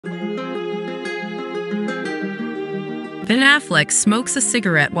Ben Affleck smokes a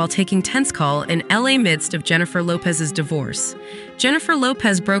cigarette while taking tense call in LA midst of Jennifer Lopez's divorce. Jennifer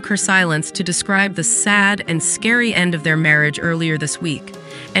Lopez broke her silence to describe the sad and scary end of their marriage earlier this week.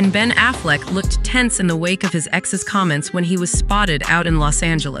 And Ben Affleck looked tense in the wake of his ex's comments when he was spotted out in Los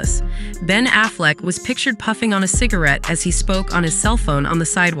Angeles. Ben Affleck was pictured puffing on a cigarette as he spoke on his cell phone on the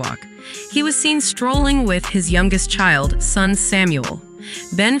sidewalk. He was seen strolling with his youngest child, son Samuel.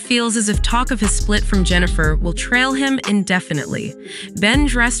 Ben feels as if talk of his split from Jennifer will trail him indefinitely. Ben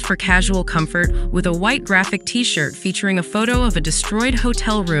dressed for casual comfort with a white graphic t-shirt featuring a photo of a destroyed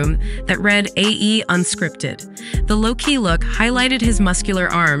hotel room that read AE Unscripted. The low-key look highlighted his muscular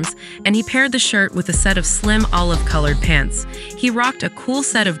arms, and he paired the shirt with a set of slim olive-colored pants. He rocked a cool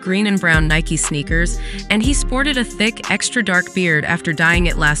set of green and brown Nike sneakers, and he sported a thick, extra-dark beard after dyeing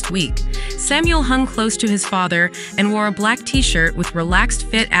it last week. Samuel hung close to his father and wore a black t-shirt with relaxed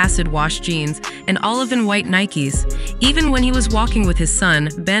fit acid wash jeans and olive and white Nikes. Even when he was walking with his son,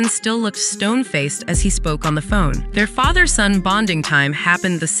 Ben still looked stone-faced as he spoke on the phone. Their father-son bonding time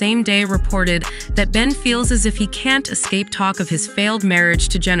happened the same day. Reported that Ben feels as if he can't escape talk of his failed marriage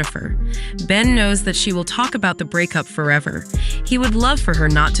to Jennifer. Ben knows that she will talk about the breakup forever. He would love for her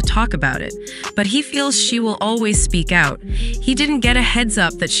not to talk about it, but he feels she will always speak out. He didn't get a heads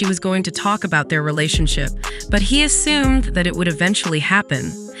up that she was going to talk about their relationship, but he assumed that it would eventually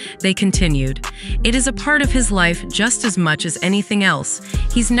happen. They continued, "It is a part of his life just as much as anything else.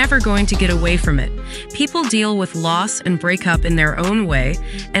 He's never going to get away from it. People deal with loss and breakup in their own way,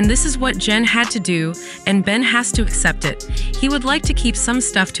 and this is what Jen had to do, and Ben has to accept it. He would like to keep some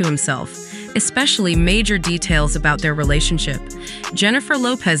stuff to himself, especially major details about their relationship." Jennifer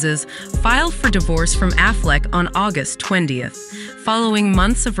Lopez's filed for divorce from Affleck on August 20th, following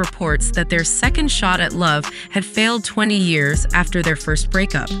months of reports that their second shot at love had failed 20 years after their first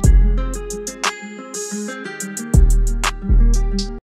breakup.